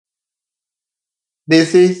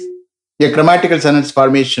This is a grammatical sentence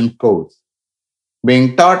formation course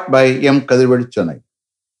being taught by M. Kadirvadi Chennai.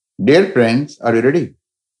 Dear friends, are you ready?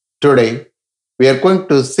 Today, we are going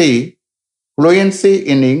to see Fluency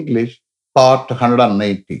in English, part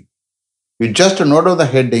 190. You just note of the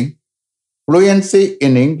heading Fluency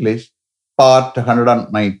in English, part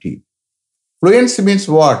 190. Fluency means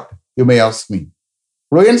what? You may ask me.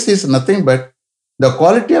 Fluency is nothing but the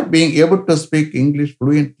quality of being able to speak English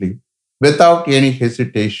fluently without any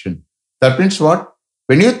hesitation. That means what?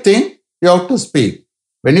 When you think, you have to speak.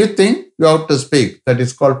 When you think, you have to speak. That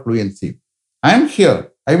is called fluency. I am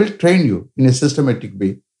here. I will train you in a systematic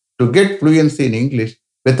way to get fluency in English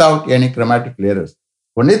without any grammatical errors.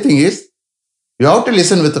 Only thing is, you have to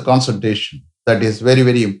listen with the concentration. That is very,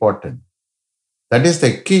 very important. That is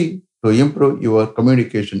the key to improve your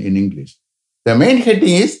communication in English. The main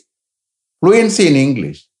heading is Fluency in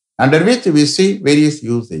English, under which we see various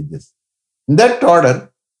usages. In that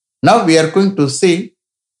order, now we are going to see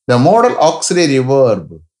the modal auxiliary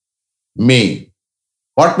verb, may.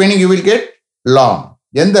 What meaning you will get? Long.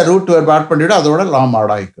 எந்த root verb add பண்ணிட்டோ அதோட long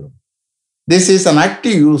add ஆயிக்கிறோம். This is an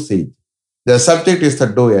active usage. The subject is the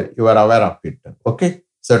doer. You are aware of it. Okay.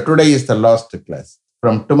 So today is the last class.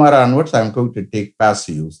 From tomorrow onwards, I am going to take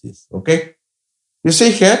passive uses. Okay. You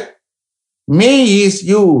see here, may is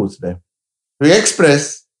used to express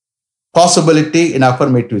possibility in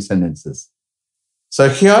affirmative sentences. So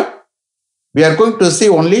here, we are going to see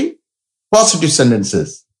only positive sentences.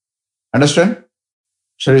 Understand?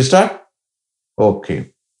 Shall we start? Okay.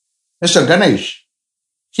 Mr. Ganesh,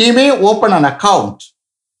 he may open an account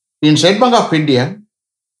in State Bank of India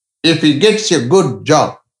if he gets a good job.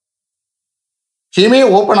 He may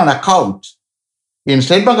open an account in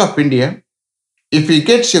State Bank of India if he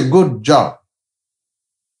gets a good job.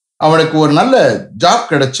 அவனுக்கு ஒரு நல்ல job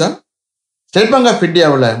கிடைச்சா state Bank of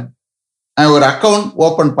இந்தியாவில் ஒரு account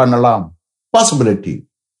open பண்ணலாம். Possibility.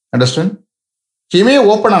 Understand? He may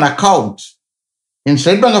open an account in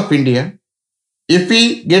State Bank of India if he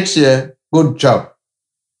gets a good job.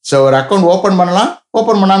 So ஒரு account open பண்ணலாம்,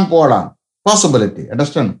 open பண்ணாமல் போகலாம். Possibility.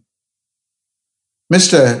 Understand?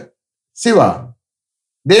 Mister Siva,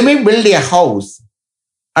 they may build a house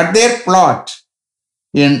at their plot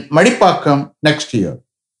in Madipakkam next year.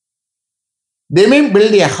 They may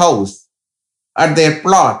build a house at their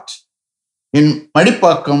plot in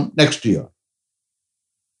Madipakam next year.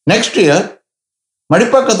 Next year,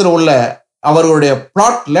 மடிப்பாக்கத்தில் உள்ள அவர்களுடைய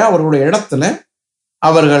பிளாட்ல, அவர்களுடைய இடத்துல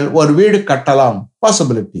அவர்கள் ஒரு வீடு கட்டலாம்.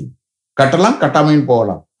 பாசிபிலிட்டி. கட்டலாம், கட்டாமையும்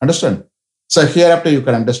போகலாம். Understand? So hereafter you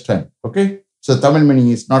can understand. Okay? So Tamil meaning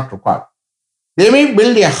is not required. They may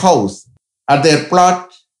build a house at their plot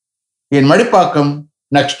in Madipakam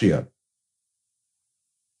next year.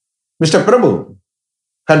 Mr. Prabhu,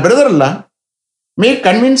 her brother-in-law may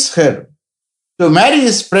convince her to marry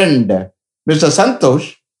his friend, Mr. Santosh,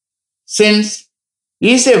 since he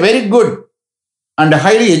is a very good and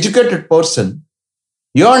highly educated person,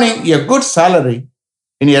 earning a good salary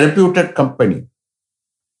in a reputed company.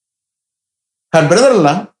 Her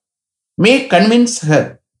brother-in-law may convince her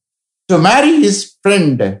to marry his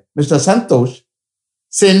friend, Mr. Santosh,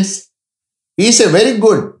 since he is a very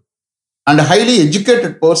good and highly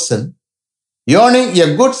educated person, earning a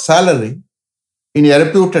good salary in a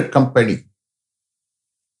reputed company.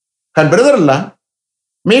 Her brother-in-law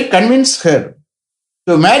may convince her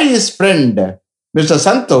to marry his friend, Mr.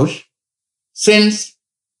 Santosh, since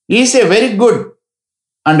he is a very good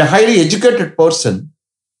and highly educated person,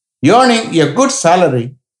 earning a good salary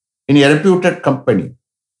in a reputed company.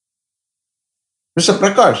 Mr.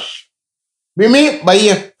 Prakash, we may buy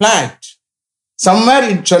a flat somewhere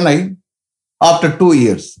in Chennai after 2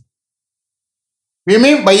 years. We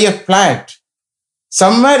may buy a flat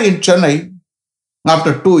somewhere in Chennai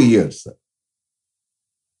after 2 years.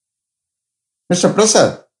 Mr.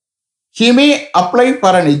 Prasad, he may apply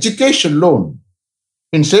for an education loan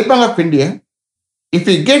in State Bank of India if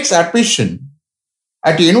he gets admission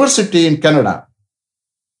at a university in Canada.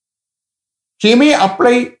 He may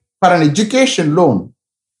apply for an education loan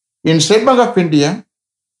in State Bank of India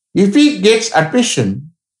if he gets admission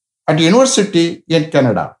at a university in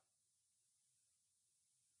Canada.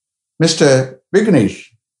 Mr. Vignesh,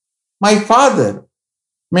 my father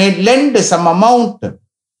may lend some amount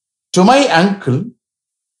to my uncle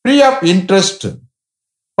free of interest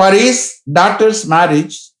for his daughter's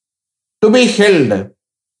marriage to be held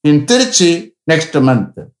in Tiruchi next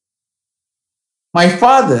month. My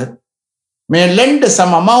father may lend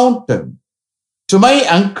some amount to my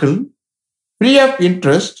uncle free of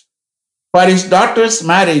interest for his daughter's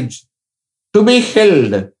marriage to be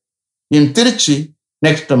held in Tiruchi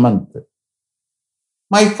next month.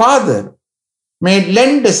 My father may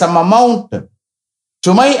lend some amount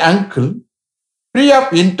to my uncle free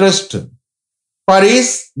of interest for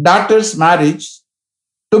his daughter's marriage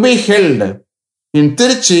to be held in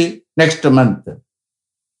Tiruchi next month.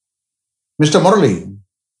 Mr. Murali,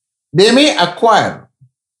 they may acquire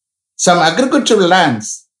some agricultural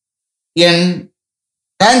lands in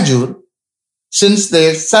Tanjore since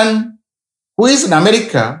their son, who is in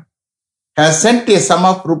America, has sent a sum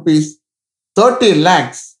of rupees 30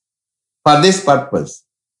 lakhs for this purpose.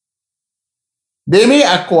 They may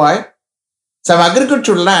acquire some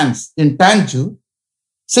agricultural lands in Tanjore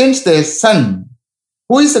since their son,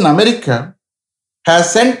 who is in America,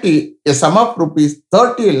 has sent a sum of rupees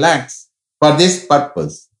 30 lakhs for this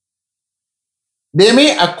purpose. They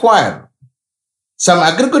may acquire some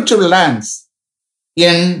agricultural lands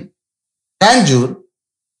in Tanjore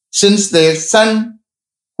since their son,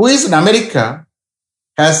 who is in America,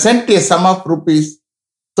 has sent a sum of rupees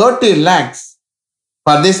 30 lakhs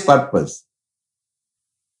for this purpose.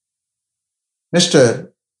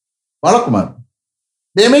 Mr. Balakumar,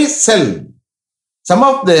 they may sell some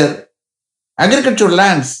of their agricultural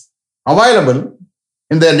lands available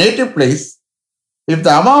in their native place if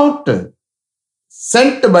the amount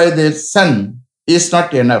sent by their son is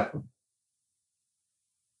not enough.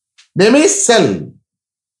 They may sell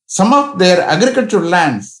some of their agricultural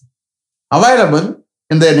lands available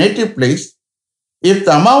in their native place if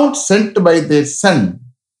the amount sent by their son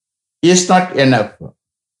is not enough.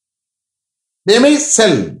 They may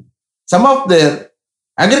sell some of their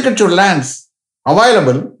agricultural lands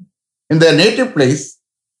available in their native place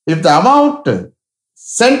if the amount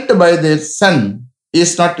sent by their son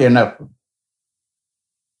is not enough.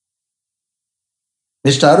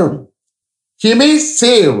 Mr. Arun, he may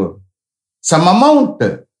save some amount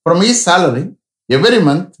from his salary every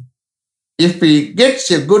month if he gets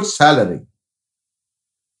a good salary.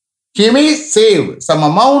 He may save some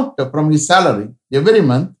amount from his salary every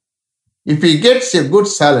month if he gets a good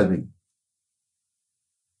salary.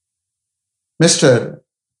 Mr.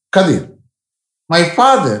 Kadir, my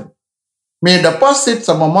father may deposit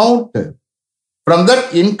some amount from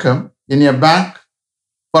that income in a bank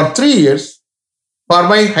for 3 years for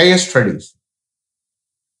my higher studies.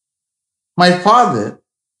 My father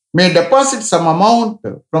may deposit some amount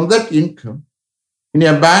from that income in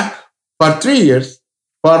a bank for 3 years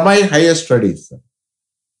for my higher studies.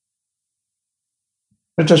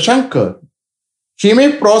 Mr. Shankar, he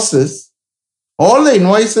may process all the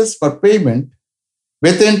invoices for payment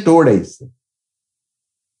within 2 days.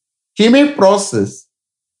 He may process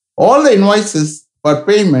all the invoices for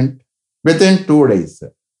payment within 2 days.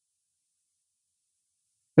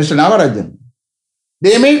 Mr. Navarajan,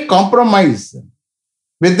 they may compromise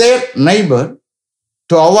with their neighbor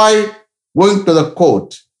to avoid going to the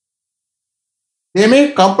court. They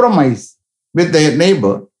may compromise with their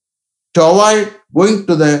neighbor to avoid going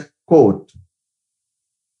to the court.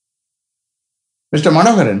 Mr.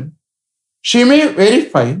 Manoharan, she may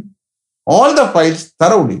verify all the files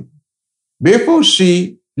thoroughly before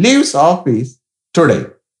she leaves office today.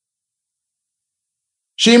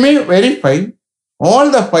 She may verify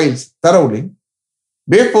all the files thoroughly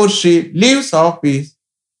before she leaves office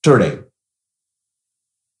today.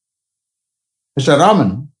 Mr.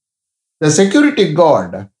 Raman, the security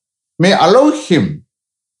guard may allow him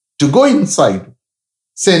to go inside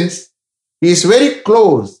since he is very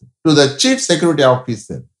close to the chief security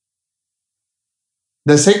officer.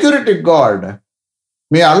 The security guard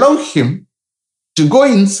may allow him to go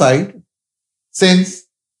inside since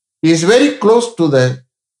he is very close to the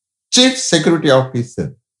chief security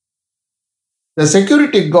officer. The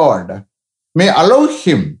security guard may allow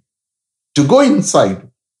him to go inside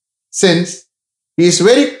since he is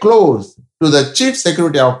very close to the chief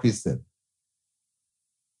security officer.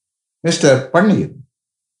 Mr. Panir,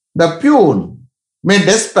 the peon may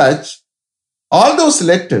dispatch all those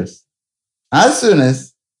letters as soon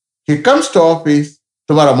as he comes to office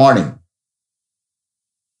tomorrow morning.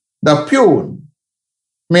 The peon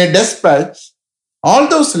may dispatch all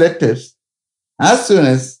those letters as soon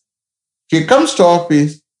as he comes to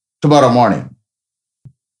office tomorrow morning.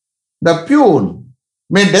 The peon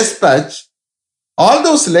may dispatch all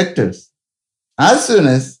those letters as soon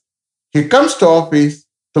as he comes to office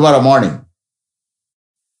tomorrow morning.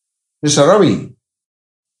 Mr. Ravi,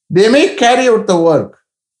 they may carry out the work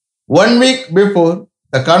 1 week before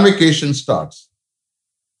the convocation starts.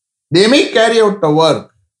 They may carry out the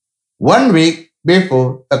work 1 week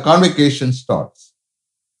before the convocation starts.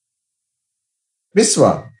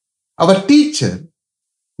 Viswa, our teacher,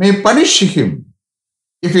 may punish him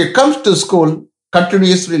if he comes to school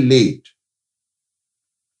continuously late.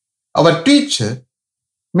 Our teacher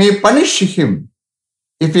may punish him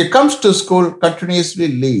if he comes to school continuously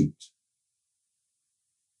late?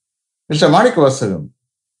 Mr. Manikavasagam,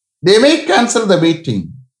 they may cancel the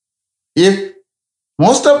meeting if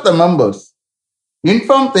most of the members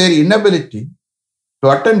inform their inability to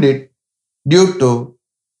attend it due to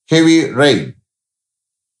heavy rain.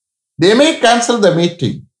 They may cancel the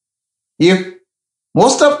meeting if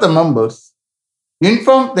most of the members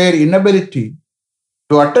inform their inability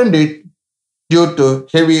to attend it due to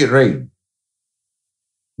heavy rain.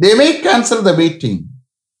 They may cancel the meeting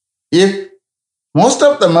if most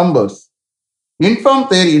of the members inform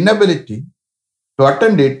their inability to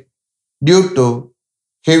attend it due to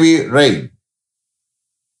heavy rain.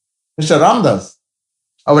 Mr. Ramdas,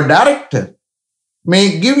 our director,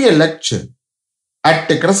 may give a lecture at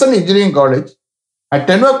the Crescent Engineering College at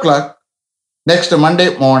 10 o'clock next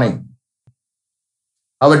Monday morning.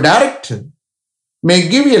 Our director may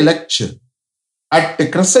give a lecture at the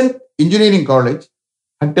Crescent Engineering College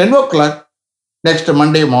at 10 o'clock next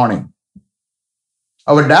Monday morning.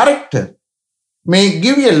 Our director may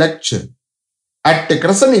give a lecture at the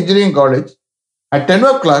Crescent Engineering College at 10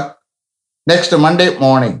 o'clock next Monday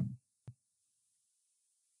morning.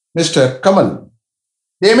 Mr. Kamal,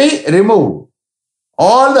 they may remove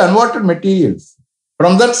all the unwanted materials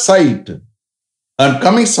from that site on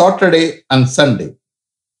coming Saturday and Sunday.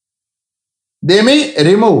 They may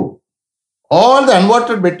remove all the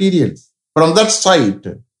unwanted materials from that site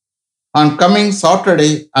on coming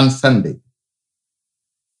Saturday and Sunday.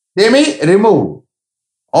 They may remove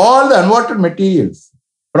all the unwanted materials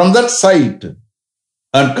from that site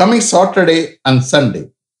on coming Saturday and Sunday.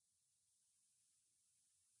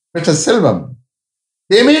 Mr. Selvam,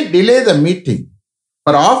 they may delay the meeting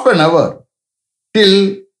for half an hour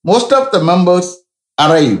till most of the members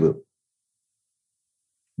arrive.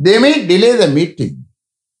 They may delay the meeting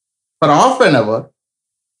for half an hour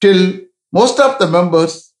till most of the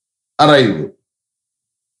members arrive.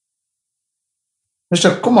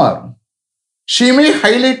 Mr. Kumar, she may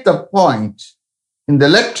highlight the point in the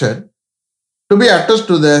lecture to be attached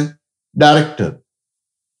to the director.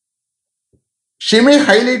 She may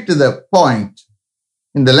highlight the point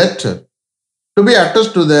in the lecture to be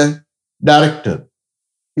attached to the director.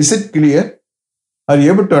 Is it clear? Are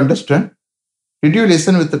you able to understand? Did you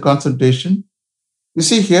listen with the concentration? You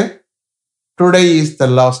see here, today is the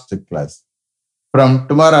last class. From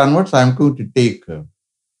tomorrow onwards, I am going to take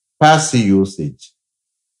passive usage.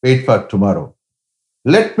 Wait for tomorrow.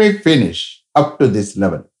 Let me finish up to this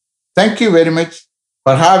level. Thank you very much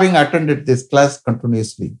for having attended this class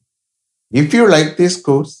continuously. If you like this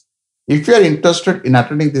course, if you are interested in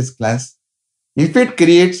attending this class, if it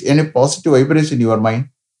creates any positive vibration in your mind,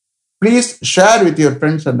 please share with your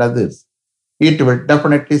friends and others. It will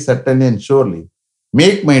definitely, certainly and surely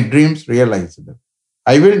make my dreams realized.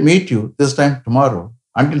 I will meet you this time tomorrow.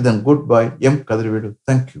 Until then, goodbye. M. Kadrivedu.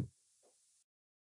 Thank you.